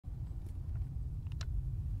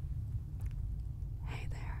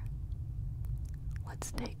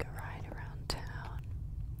let's take a ride around town.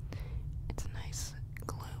 It's a nice,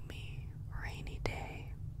 gloomy, rainy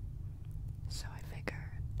day, so I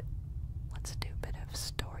figured let's do a bit of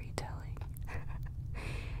storytelling.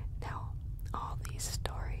 Now, all these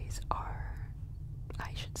stories are,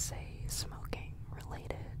 I should say, smoking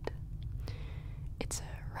related. It's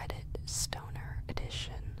a Reddit stoner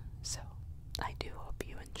edition, so I do hope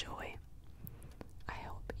you enjoy. I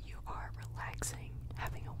hope you are relaxing,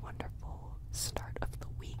 having a wonderful start of the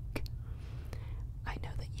week. I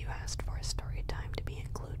know that you asked for a story time to be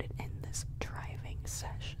included in this driving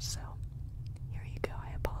sesh, so here you go.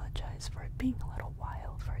 I apologize for it being a little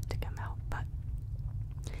while for it to come out, but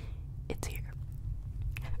it's here.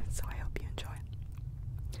 So I hope you enjoy.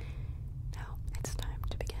 Now it's time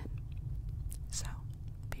to begin. So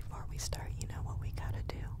before we start, you know what we gotta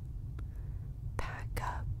do. Pack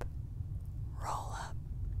up, roll up,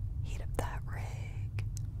 heat up that rig.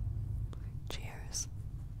 Cheers.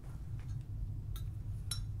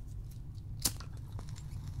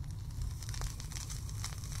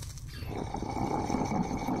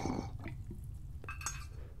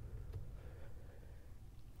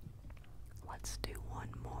 Let's do one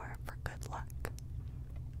more for good luck.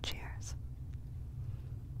 Cheers.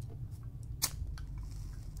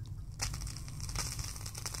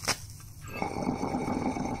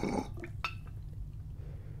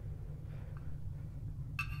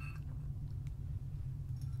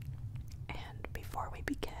 And before we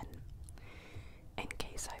begin, in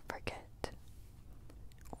case I forget,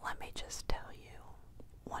 let me just tell you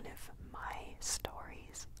one of my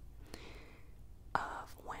stories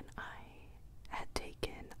of when I had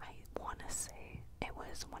taken, I want to say it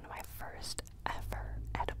was one of my first ever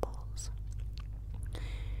edibles.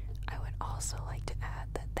 I would also like to add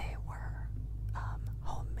that they were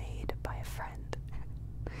homemade by a friend.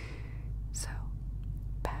 So,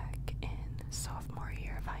 back in sophomore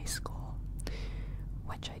year of high school,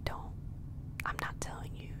 which I'm not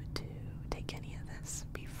telling you to take any of this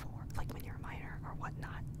before, like when you're a minor or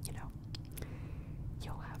whatnot, you know.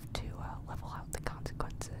 You'll have to level out the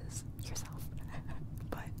consequences yourself.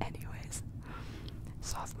 But anyways,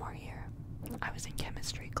 sophomore year, I was in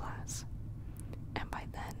chemistry class, and by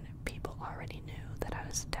then people already knew that I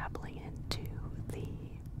was dabbling into the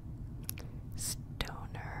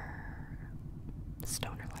stoner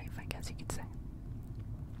life, I guess you could say.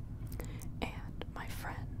 And my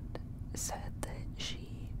friend said that she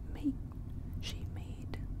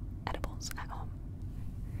made edibles at home.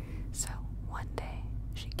 So one day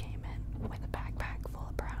she came in with a backpack full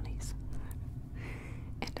of brownies.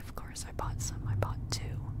 And of course I bought some. I bought 2.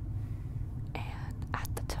 And at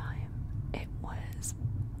the time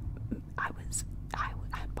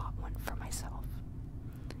I bought one for myself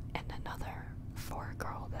and another for a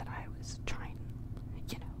girl that I was trying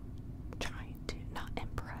to not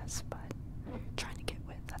impress, but trying to get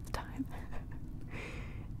with at the time.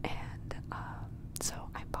 And so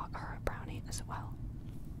I bought her a brownie as well.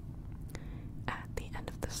 At the end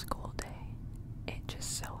of the school day, it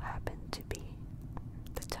just so happened to be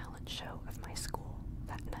the talent show of my school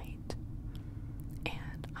that night.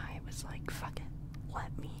 And I was like, fuck it,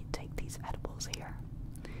 let me take these edibles here,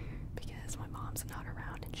 because my mom's not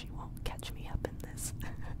around and she won't catch me up in this.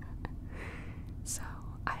 So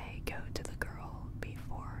I go to the girl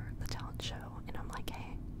before the talent show and I'm like,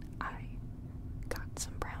 hey, I got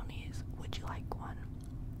some brownies, would you like one?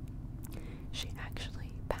 She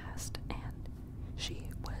actually passed, and she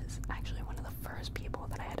was actually one of the first people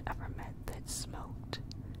that I had ever met that smoked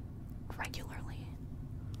regularly.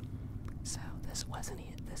 So this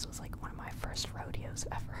was like one of my first rodeos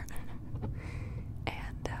ever.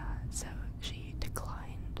 And so she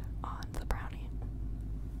declined on the brownie,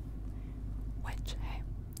 which, hey,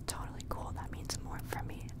 totally cool, that means more for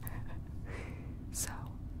me. So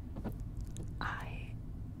I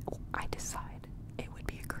decide it would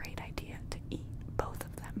be a great idea to eat both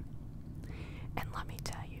of them. And let me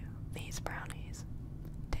tell you, these brownies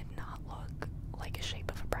did not look like a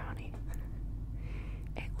shape of a brownie.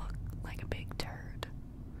 It looked like a big turd.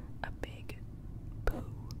 A big poo.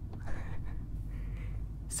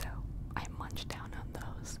 So I munched down on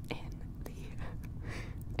those in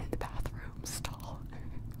the bathroom stall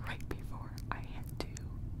right before I head to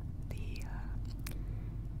the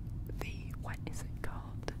what is it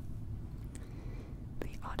called? The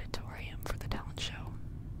auditorium for the talent show.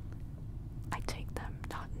 I take them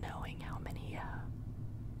not knowing how many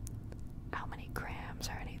grams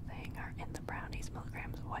or anything are in the brownies,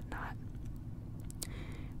 milligrams, and whatnot.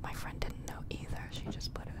 My friend didn't know either. She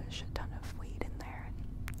just put a shit ton of weed in there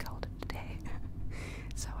and called it a day.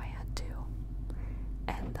 So I had to.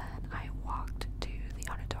 And then I walked to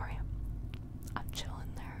the auditorium. I'm chilling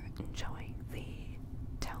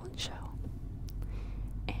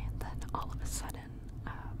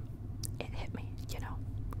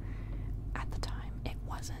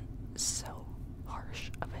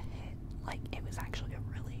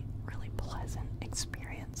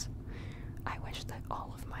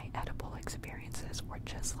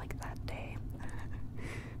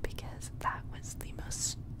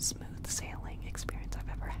most smooth sailing experience I've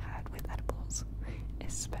ever had with edibles,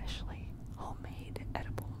 especially homemade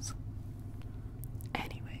edibles.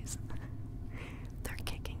 Anyways, they're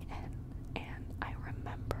kicking in, and I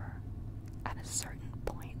remember at a certain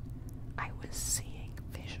point I was seeing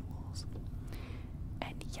visuals.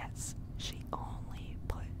 And yes, she only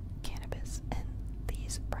put cannabis in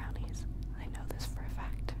these brownies. I know this for a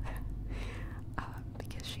fact.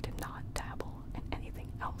 Because she did not dabble in anything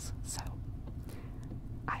else. So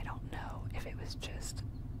I don't know if it was just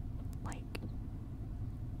like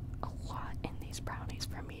a lot in these brownies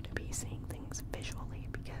for me to be seeing things visually,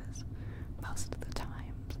 because most of the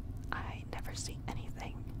times I never see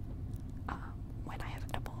anything when I have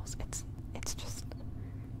edibles. It's just,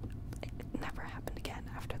 it never happened again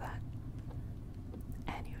after that.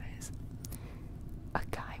 Anyways, a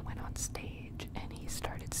guy went on stage and he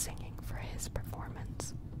started singing for his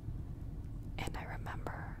performance, and I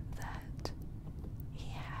remember that he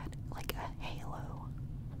had like a halo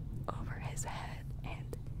over his head,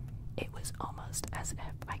 and it was almost as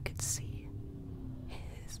if I could see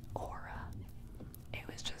his aura. It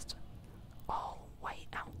was just all white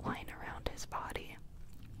outline around his body.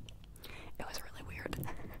 It was really weird.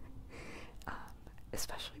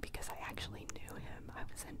 Especially because I actually knew him. I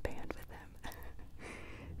was in band with him.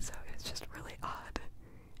 So it was just really odd.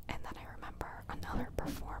 And then I remember another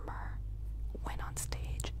performer went on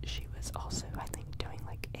stage. She was also, I think, doing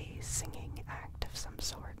like a singing act of some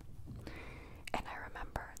sort. And I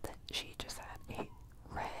remember that she just had a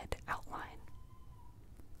red outline.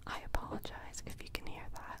 I apologize if you can hear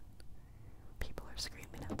that. People are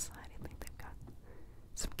screaming outside. I think they've got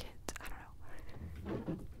some kids. I don't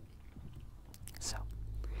know. So,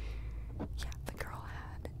 yeah, the girl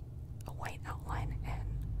had a white outline and,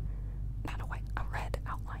 a red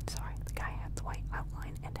outline, sorry. The guy had the white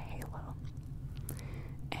outline and a halo.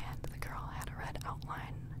 And the girl had a red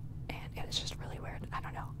outline, and it was just really weird. I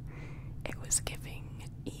don't know. It was giving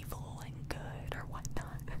evil and good or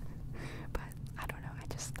whatnot. But I don't know. I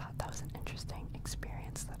just thought that was an interesting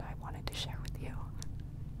experience that I wanted to share with you.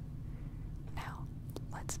 Now,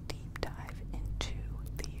 let's deep dive into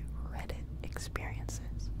the Reddit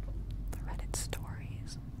experiences, the Reddit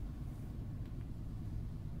stories.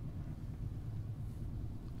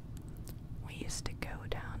 We used to go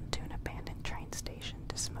down to an abandoned train station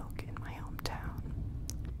to smoke in my hometown.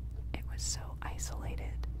 It was so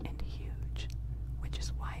isolated and huge, which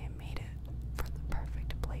is why I made it for the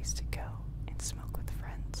perfect place to go and smoke with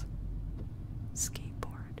friends,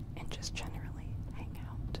 skateboard, and just generally hang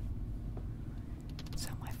out. So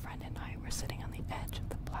my friend and I were sitting on the edge of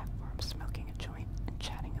the platform smoking a joint and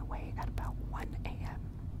chatting away at about 1 a.m.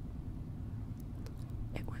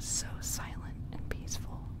 It was so silent and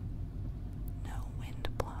peaceful. No wind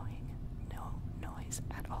blowing, no noise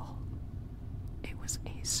at all. It was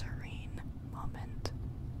a serene moment.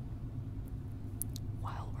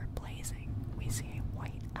 While we're blazing, we see a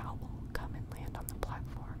white owl come and land on the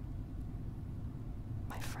platform.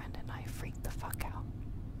 My friend and I freaked the fuck out.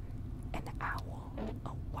 An owl, a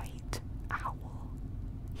white owl,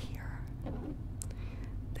 here.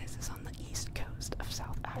 This is on the east coast of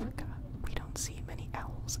South Africa. We don't see many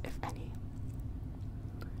owls, if any.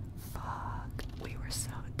 Fuck, we were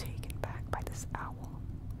so taken back by this owl.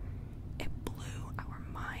 It blew our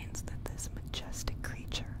minds that this majestic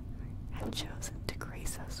creature had chosen to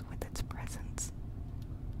grace us with its presence.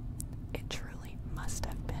 It truly must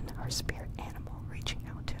have been our spirit animal reaching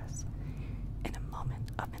out to us in a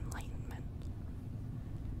moment of enlightenment.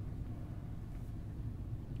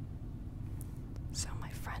 So my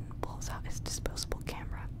friend pulls out his disposable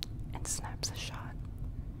camera and snaps a shot.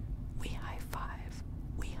 We high-five,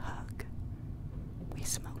 we hug, we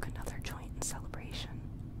smoke another joint in celebration.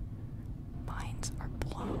 Minds are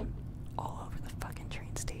blown all over the fucking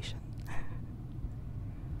train station.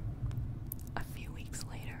 A few weeks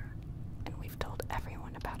later, and we've told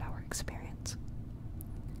everyone about our experience.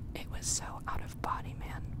 It was so out of body,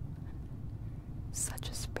 man. Such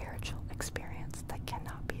a spiritual experience that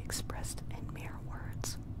cannot be expressed in mere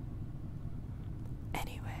words.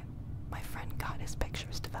 Anyway, my friend got his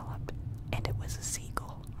pictures developed, and it was a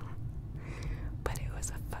seagull. But it was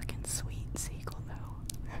a fucking sweet seagull, though.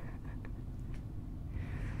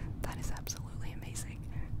 That is absolutely amazing.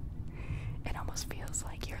 It almost feels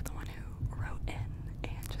like you're the one who wrote in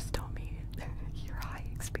and just told me your high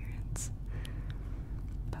experience.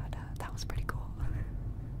 But that was pretty cool.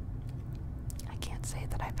 I can't say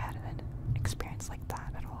that I've had an experience like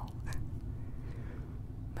that at all.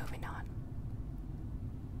 Moving on.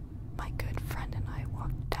 My good friend and I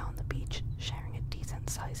walked down the beach sharing a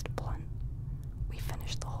decent-sized blunt. We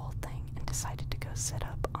finished the whole thing and decided to go sit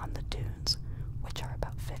up on the dunes, which are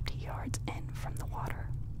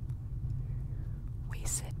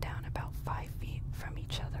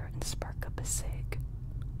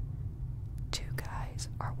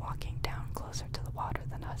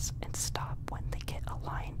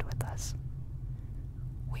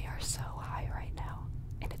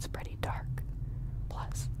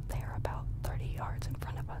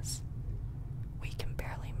us. We can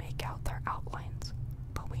barely make out their outlines,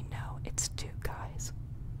 but we know it's two guys.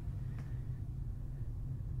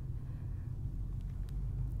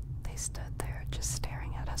 They stood there just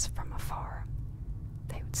staring at us from afar.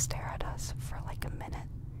 They would stare at us for like a minute,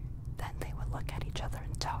 then they would look at each other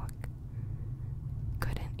and talk.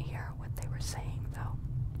 Couldn't hear what they were saying though.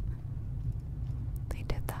 They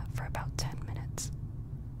did that for about 10 minutes.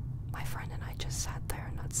 My friend and I just sat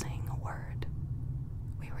there not saying a word.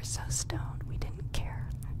 We were so stoned we didn't care.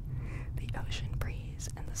 The ocean breeze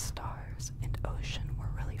and the stars and ocean were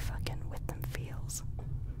really fucking with them feels.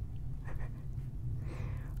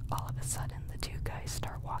 All of a sudden, the two guys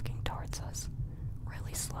start walking towards us,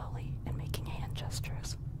 really slowly and making hand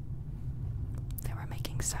gestures. They were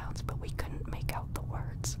making sounds, but we couldn't make out the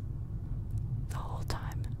words. The whole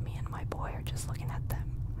time, me and my boy are just looking at them.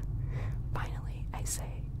 Finally, I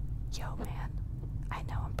say, "Yo, man, I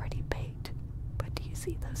know I'm pretty baked, but do you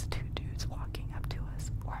see those two dudes walking up to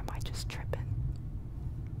us, or am I just tripping?"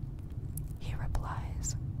 He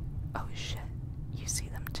replies, "Oh shit, you see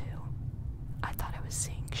them too? I thought I was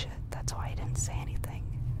seeing shit, that's why I didn't say anything."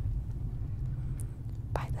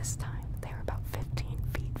 By this time, they were about 15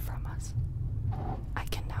 feet from us. I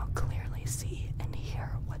can now clearly see and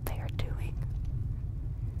hear what they are doing.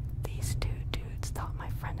 These two dudes thought my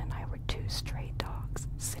friend and I were two stray dogs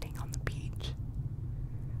sitting on the beach.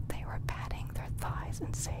 They were patting their thighs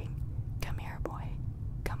and saying, "Come here, boy.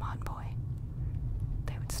 Come on, boy."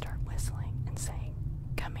 They would start whistling and saying,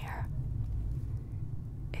 "Come here."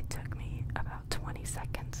 It took me about 20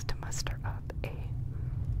 seconds to muster up a,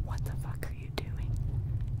 "What the fuck are you doing?"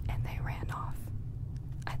 And they ran off.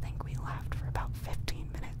 I think we laughed for about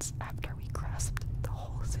 15 minutes after we grasped the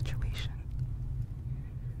whole situation.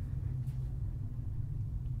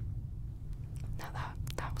 Now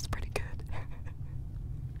that was pretty good.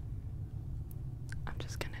 I'm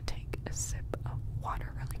just gonna take a sip of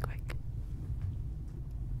water really quick.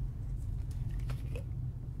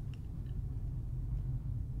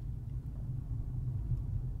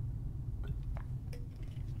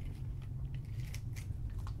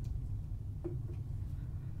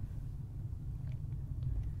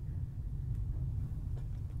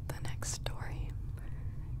 The next story,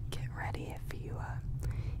 get ready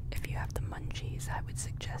if you have the munchies, I would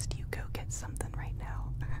suggest you go get something right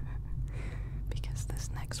now. Because this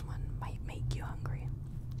next one might make you hungry.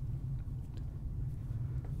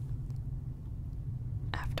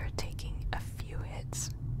 After taking a few hits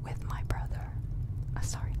with my brother,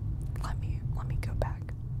 sorry, let me go back.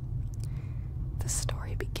 The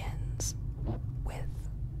story begins with,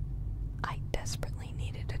 I desperately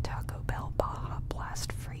needed a Taco Bell Baja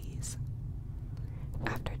Blast freeze.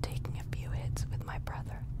 After taking a few hits with my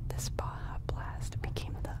brother, this Baja Blast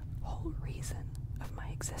became the whole reason of my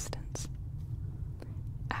existence.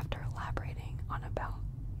 After elaborating on about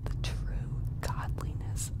the true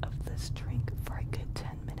godliness of this drink for a good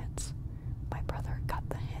 10 minutes, my brother got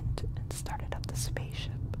the hint and started up the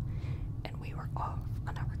spaceship, and we were off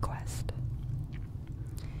on our quest.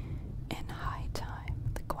 In high time,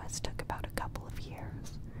 the quest took about a couple of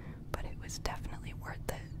years, but it was definitely worth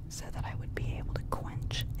it so that I would be able to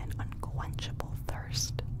quench an unquenchable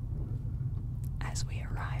thirst. As we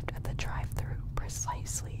arrived at the drive-thru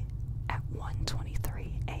precisely at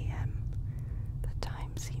 1:23 a.m., the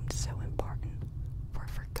time seemed so important for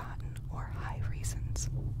forgotten or high reasons.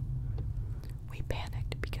 We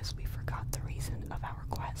panicked because we forgot the reason of our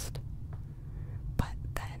quest. But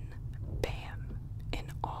then, bam, in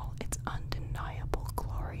all its undeniable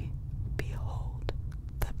glory, behold,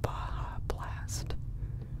 the Baja Blast,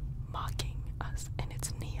 mocking us in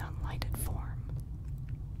its neon-lighted form.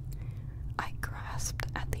 I grasped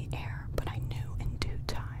at the air, but I knew in due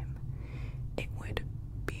time it would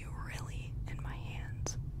be really in my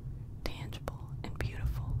hands, tangible and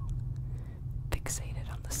beautiful. Fixated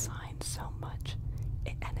on the sign so much,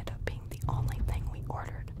 it ended up being the only thing we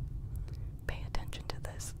ordered. Pay attention to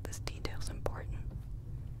this detail's important.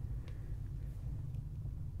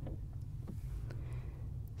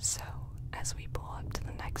 So, as we pull up to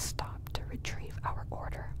the next stop to retrieve our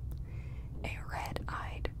order, a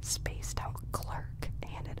red-eyed, spaced-out clerk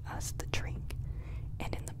handed us the drink,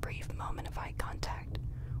 and in the brief moment of eye contact,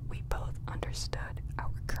 we both understood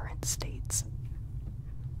our current states.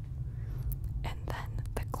 And then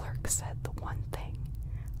the clerk said the one thing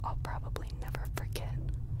I'll probably never forget,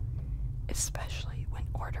 especially when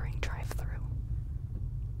ordering drive-thru.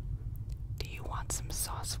 "Do you want some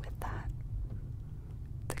sauce with that?"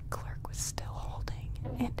 The clerk was still holding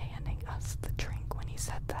and handing us the drink when he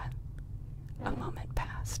said that. A moment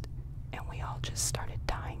passed, and we all just started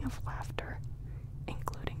dying of laughter,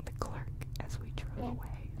 including the clerk as we drove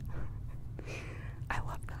away.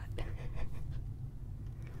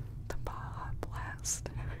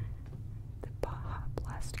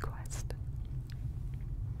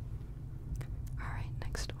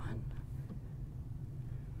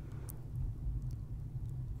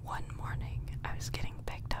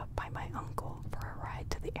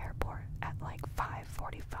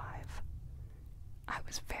 I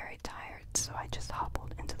was very tired, so I just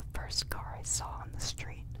hobbled into the first car I saw on the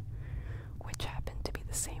street, which happened to be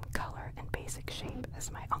the same color and basic shape as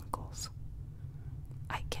my uncle's.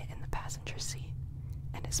 I get in the passenger seat,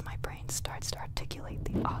 and as my brain starts to articulate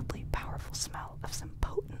the oddly powerful smell of some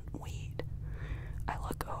potent weed, I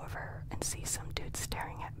look over and see some dude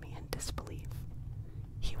staring at me in disbelief.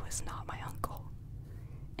 He was not my uncle.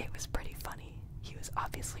 It was pretty funny. He was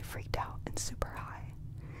obviously freaked out and super high.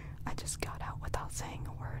 I just got out without saying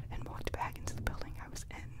a word and walked back into the building I was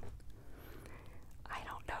in. I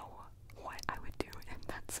don't know what I would do in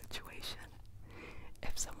that situation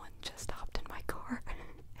if someone just hopped in my car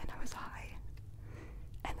and I was high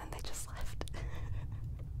and then they just left.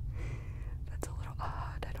 That's a little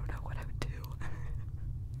odd. I don't know what I would do.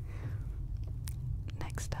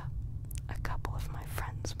 Next up, a couple of my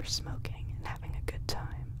friends were smoking and having a good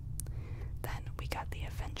time. Then we got the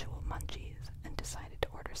eventual munchies and decided to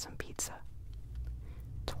order some pizza.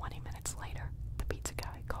 20 minutes later, the pizza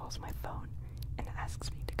guy calls my phone and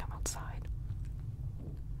asks me to come outside.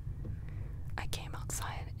 I came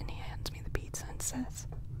outside and he hands me the pizza and says,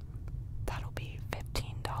 "That'll be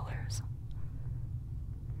 $15.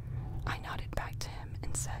 I nodded back to him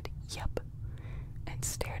and said, "Yep," and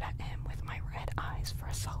stared at him with my red eyes for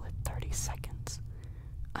a solid 30 seconds,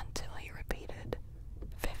 until he repeated,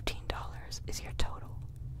 "$15 is your total."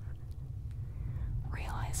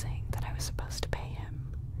 Realizing that I was supposed to pay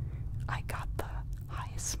him, I got the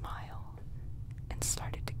highest smile and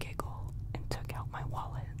started to giggle and took out my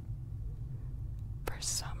wallet. For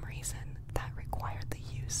some reason, that required the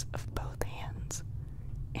use of both hands,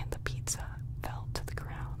 and the pizza fell to the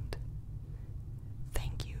ground.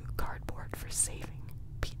 Thank you, cardboard, for saving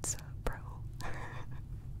pizza, bro.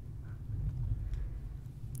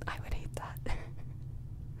 I would hate that.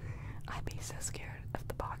 I'd be so scared of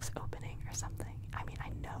the box opening or something. I mean, I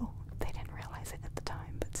know they didn't realize it at the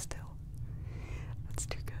time, but still. That's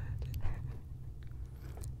too good.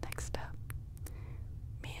 Next up,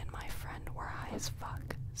 me and my friend were high as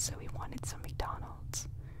fuck, so we wanted some McDonald's.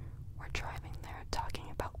 We're driving there talking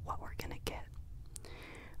about what we're gonna get.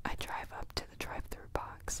 I drive up to the drive-thru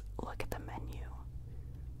box, look at the menu,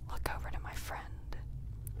 look over to my friend.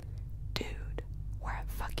 Dude, we're at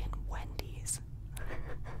fucking Wendy's.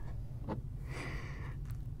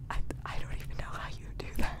 I don't even know how you do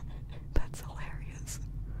that. That's hilarious.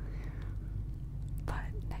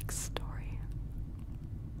 But next story.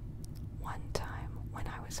 One time when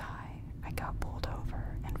I was high, I got pulled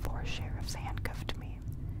over and 4 sheriffs handcuffed me,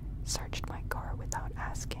 searched my car without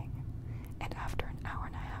asking, and after an hour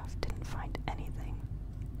and a half didn't find anything.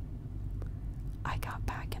 I got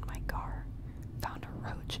back in my car, found a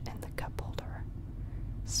roach in the cup holder,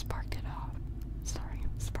 sparked it up,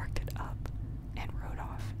 and rode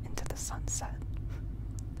off into the sunset.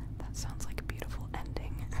 That sounds like a beautiful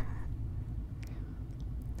ending.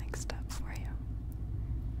 Next up for you.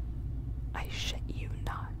 I shit you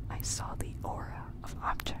not, I saw the aura of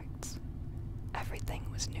objects. Everything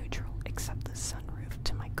was neutral except the sunroof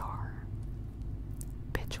to my car.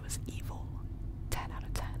 Bitch was evil. 10 out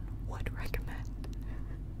of 10 would recommend.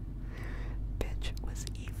 Bitch was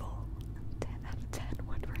evil. 10 out of 10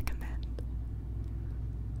 would recommend.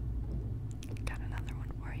 Got another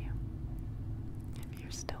one for you. If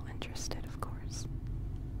you're still interested, of course.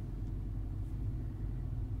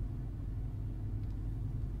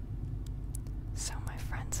 So my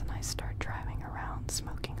friends and I start driving around,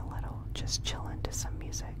 smoking a little, just chillin' to some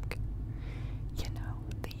music. You know,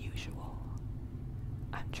 the usual.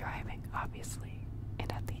 I'm driving, obviously,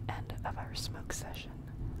 and at the end of our smoke session,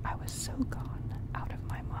 I was so gone out of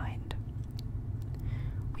my mind.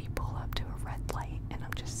 We pull up to a red light, and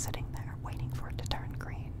I'm just sitting there waiting for it to turn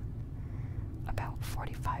green. About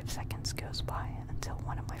 45 seconds goes by until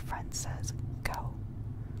one of my friends says, "Go."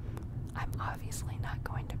 I'm obviously not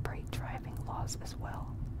going to break driving laws as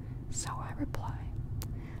well, so I reply,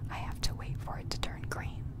 "I have to wait for it to turn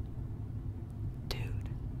green." Dude,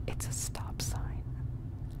 it's a stop sign.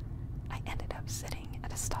 I ended up sitting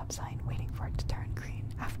at a stop sign waiting for it to turn green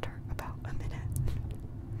after about a minute.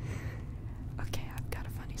 Okay, I've got a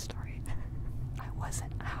funny story. I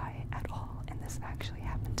wasn't high at all, and this actually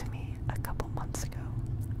happened to me a couple months ago.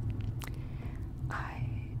 I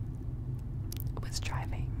was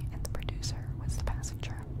driving, and the producer was the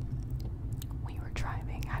passenger. We were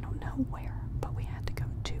driving, I don't know where, but we had to go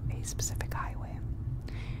to a specific highway.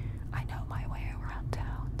 I know my way around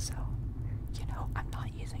town, so, you know, I'm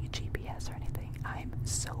not using a GPS or anything. I'm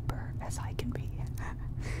sober as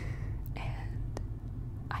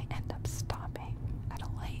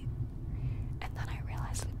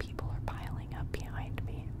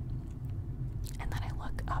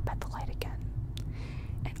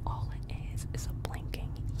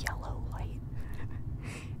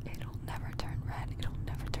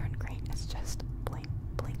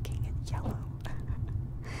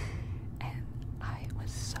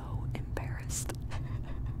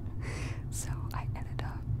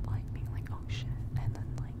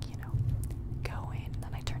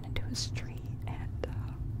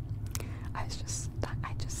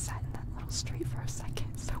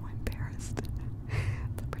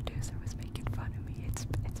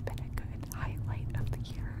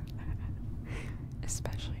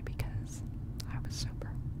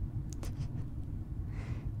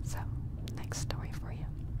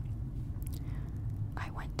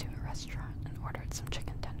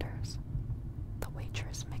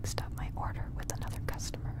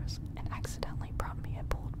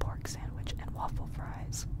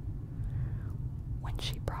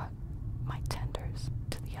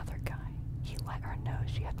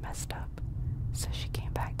messed up, so she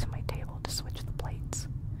came back to my table to switch the plates.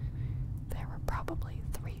 There were probably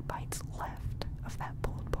 3 bites left of that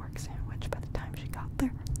pulled pork sandwich by the time she got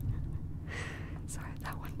there. Sorry,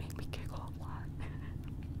 that one made me giggle a lot.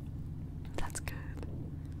 That's good.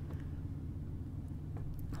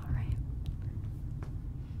 Alright.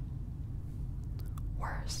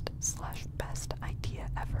 Worst/best idea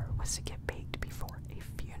ever was to get baked before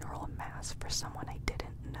a funeral mass for someone I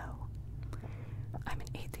didn't know. I'm an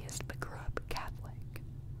atheist but grew up Catholic.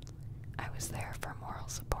 I was there for moral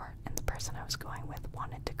support, and the person I was going with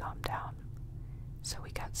wanted to calm down. So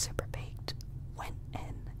we got super baked, went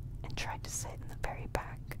in, and tried to sit in the very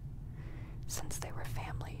back. Since they were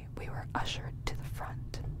family, we were ushered to the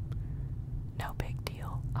front. No big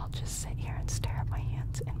deal, I'll just sit here and stare at my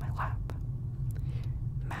hands in my lap.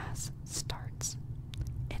 Mass starts.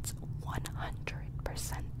 It's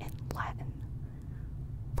 100% in Latin.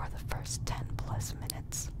 For the first 10 plus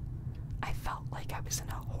minutes, I felt like I was in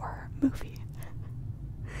a horror movie.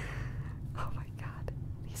 Oh my god,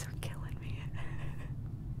 these are killing me.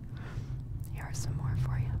 Here are some more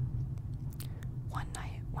for you. One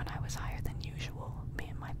night, when I was higher than usual, me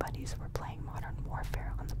and my buddies were playing Modern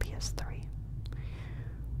Warfare on the PS3.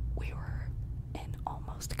 We were in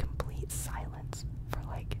almost complete silence for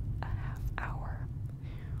like a half hour,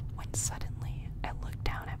 when suddenly I looked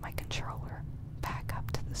down at my controller, back up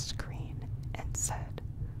to the screen, and said,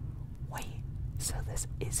 "Wait, so this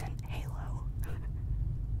isn't Halo?"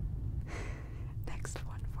 Next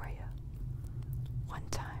one for you. One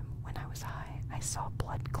time, when I was high, I saw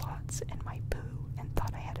blood clots in my poo and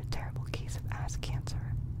thought I had a terrible case of ass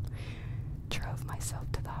cancer. Drove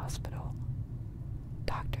myself to the hospital.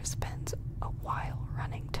 Doctor spends a while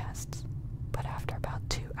running tests, but after about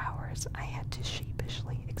 2 hours, I had to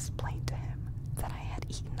sheepishly explain to him that I had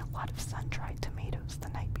eaten a lot of sun-dried tomatoes the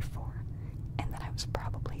night before, and that I was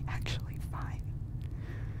probably actually fine.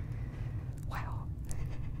 Wow.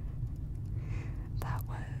 That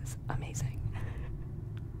was amazing.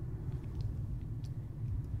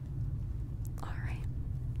 Alright,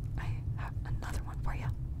 I have another one for you.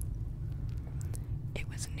 It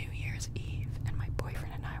was New Year's Eve, and my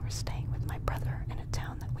boyfriend and I were staying with my brother in a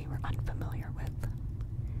town that we were unfamiliar with.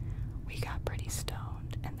 We got pretty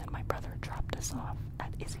stoned, and then my brother dropped us off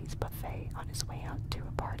at Izzy's buffet on his way out to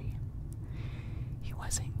a party. He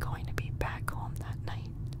wasn't going to be back home that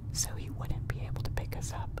night, so he wouldn't be able to pick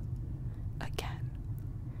us up again.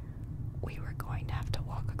 We were going to have to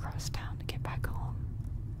walk across town to get back home.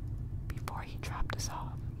 Before he dropped us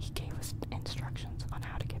off, he gave us instructions on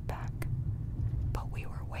how to get back, but we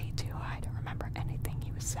were way too high to remember anything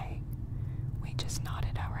he was saying. We just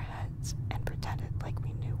nodded our heads and pretended like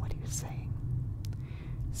we knew what he was saying.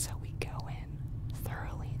 So we go in,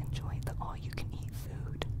 thoroughly enjoy the all-you-can-eat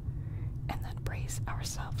food, and then brace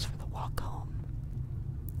ourselves for the walk home.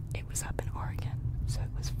 It was up in Oregon, so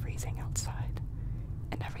it was freezing outside,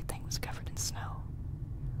 and everything was covered in snow.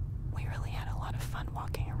 We really had a lot of fun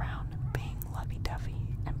walking around, being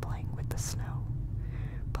lovey-dovey and playing with the snow,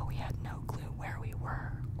 but we had no clue where we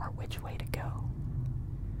were or which way to go.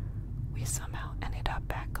 We somehow ended up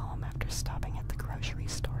back home after stopping at the grocery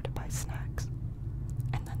store to buy snacks,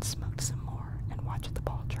 and then smoked some more and watched the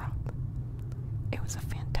ball drop. It was a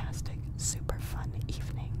fantastic, super fun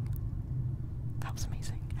evening. That was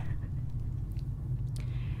amazing.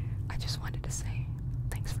 I just wanted to say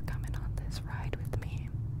thanks for coming on this ride with me.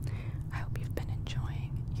 I hope you've been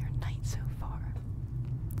enjoying your night so far.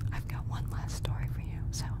 I've got one last story for you,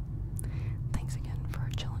 so thanks again for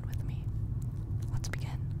chilling with me. Let's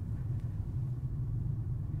begin.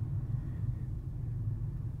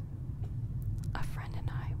 A friend and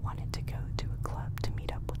I wanted to go to a club to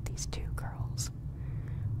meet up with these 2 girls,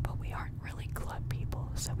 but we aren't really club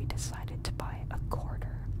people, so we decided to buy a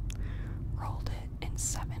quarter, rolled it in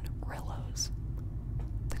 7 Rillos.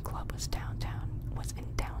 The club was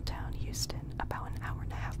in downtown Houston, about an hour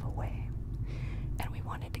and a half away, and we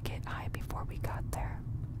wanted to get high before we got there,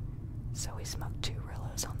 so we smoked 2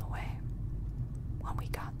 Rillos on the way. When we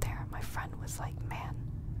got there, my friend was like, "Man,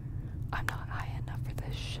 I'm not high enough for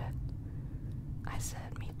this shit." I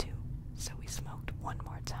said, "Me too," so we smoked one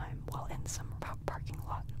more time while in some parking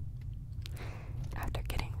lot. After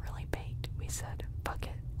getting really baked, we said, "Fuck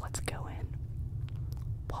it, let's go in."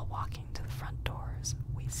 While walking to the front doors,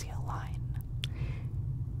 we see a line,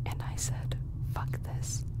 and I said, "Fuck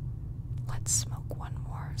this, let's smoke one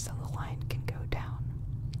more so the line can go down."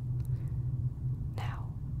 Now,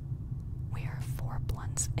 we are 4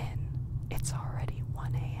 blunts in. It's already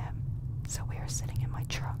 1 a.m., so we are sitting in my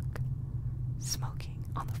truck, smoking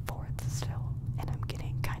on the 4th still, and I'm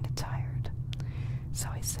getting kinda tired. So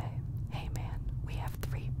I say, "Hey man, We have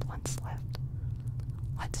 3 blunts left.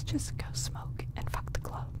 Let's just go smoke and fuck the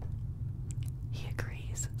club. He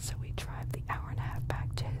agrees, so we drive the hour and a half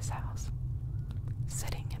back to his house.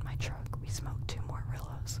 Sitting in my truck, we smoke 2 more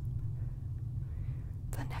Rillos.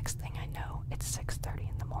 The next thing I know, it's 6:30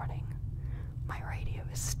 in the morning. My radio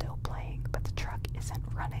is still playing, but the truck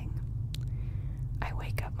isn't running. I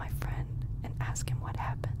wake up my friend and ask him what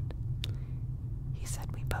happened. He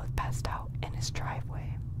said we both passed out in his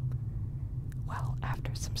driveway. Well,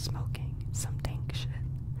 after some smoking, some dank shit,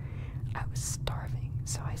 I was starving,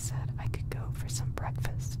 so I said I could go for some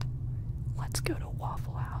breakfast. Let's go to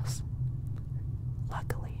Waffle House.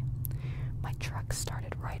 Luckily, my truck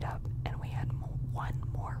started right up and we had 1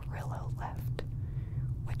 more Rillo left,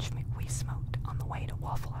 which we smoked on the way to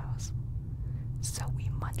Waffle House. So we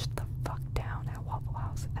munched the fuck down at Waffle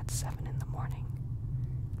House at 7 in the morning.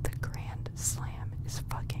 The Grand Slam is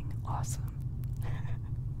fucking awesome.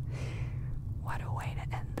 What a way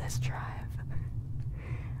to end this drive.